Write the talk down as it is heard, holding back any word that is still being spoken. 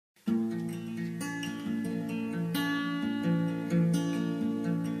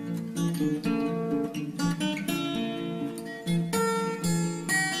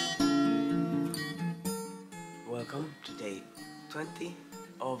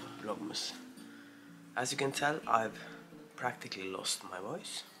of Vlogmas. As you can tell, I've practically lost my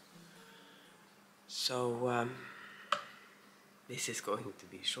voice. So this is going to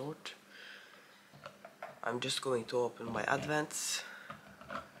be short. I'm just going to open my advents.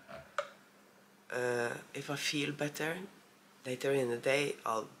 If I feel better later in the day,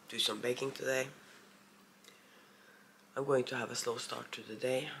 I'll do some baking today. I'm going to have a slow start to the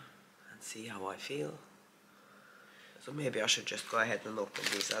day and see how I feel. So maybe I should just go ahead and open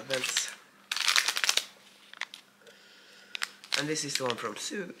these advents. And this is the one from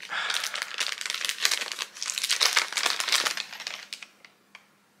Sue.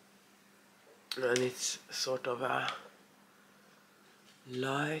 And it's sort of a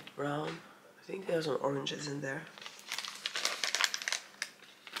light brown. I think there's some oranges in there.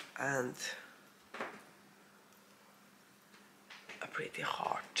 And a pretty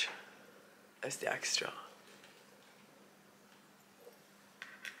heart as the extra.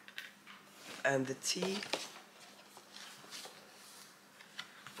 And the tea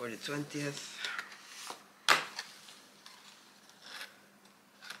for the 20th.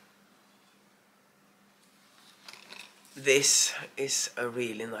 This is a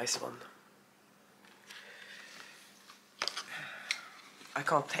really nice one. I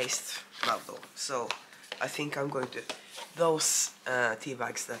can't taste now though, so I think I'm going to... Those tea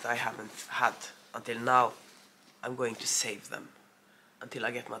bags that I haven't had until now, I'm going to save them until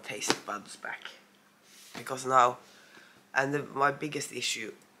I get my taste buds back. Because now, and my biggest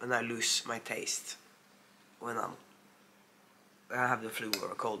issue when I lose my taste, when I have the flu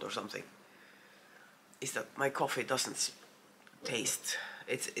or a cold or something, is that my coffee doesn't taste.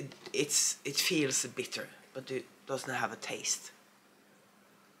 It feels bitter, but it doesn't have a taste.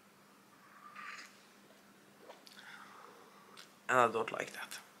 And I don't like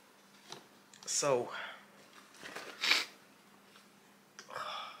that. So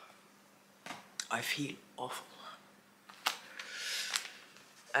I feel awful.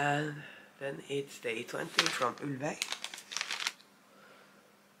 And then it's day 20 from Ulveig.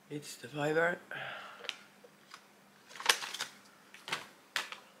 It's the fiber.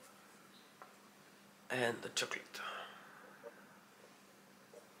 And the chocolate.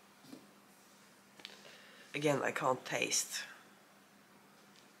 Again, I can't taste.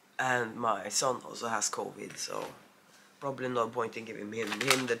 And my son also has COVID, so probably no point in giving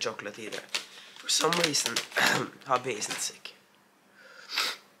him the chocolate either. For some reason, hubby isn't sick.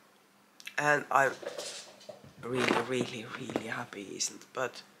 And I'm really happy he isn't,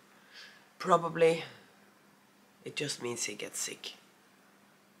 but probably it just means he gets sick.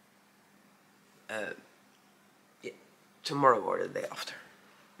 Yeah, tomorrow or the day after.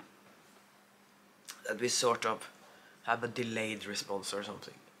 That we sort of have a delayed response or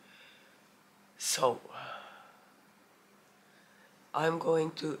something. So I'm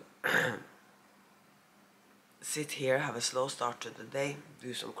going to sit here, have a slow start to the day,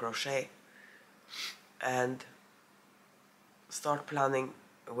 do some crochet, and start planning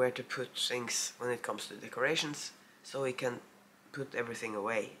where to put things when it comes to decorations, so we can put everything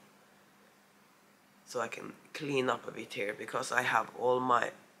away. So I can clean up a bit here, because I have all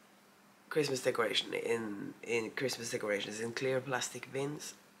my Christmas decorations in clear plastic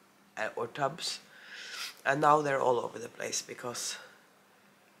bins or tubs, and now they're all over the place, because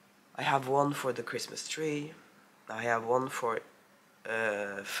I have one for the Christmas tree, I have one for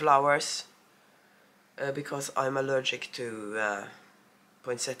flowers, because I'm allergic to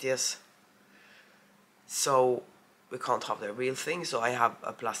poinsettias, so we can't have the real thing, so I have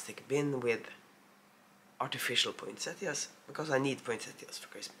a plastic bin with artificial poinsettias, because I need poinsettias for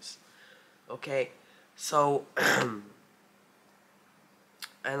Christmas. Okay, so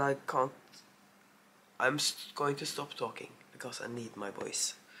and I can't, I'm going to stop talking because I need my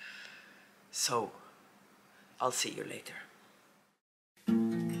voice. So I'll see you later.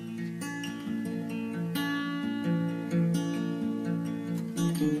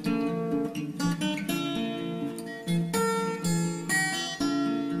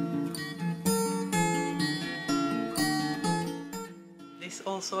 This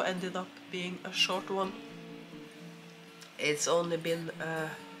also ended up being a short one. It's only been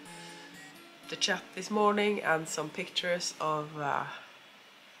the chat this morning and some pictures of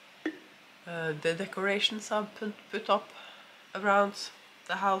the decorations I've put up around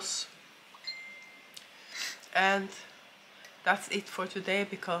the house. And that's it for today,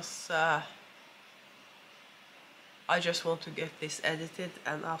 because I just want to get this edited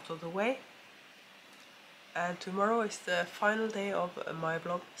and out of the way. And tomorrow is the final day of my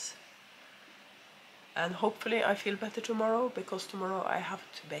vlogs. And hopefully I feel better tomorrow, because tomorrow I have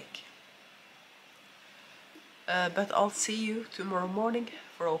to bake. But I'll see you tomorrow morning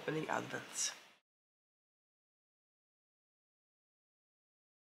for opening advents.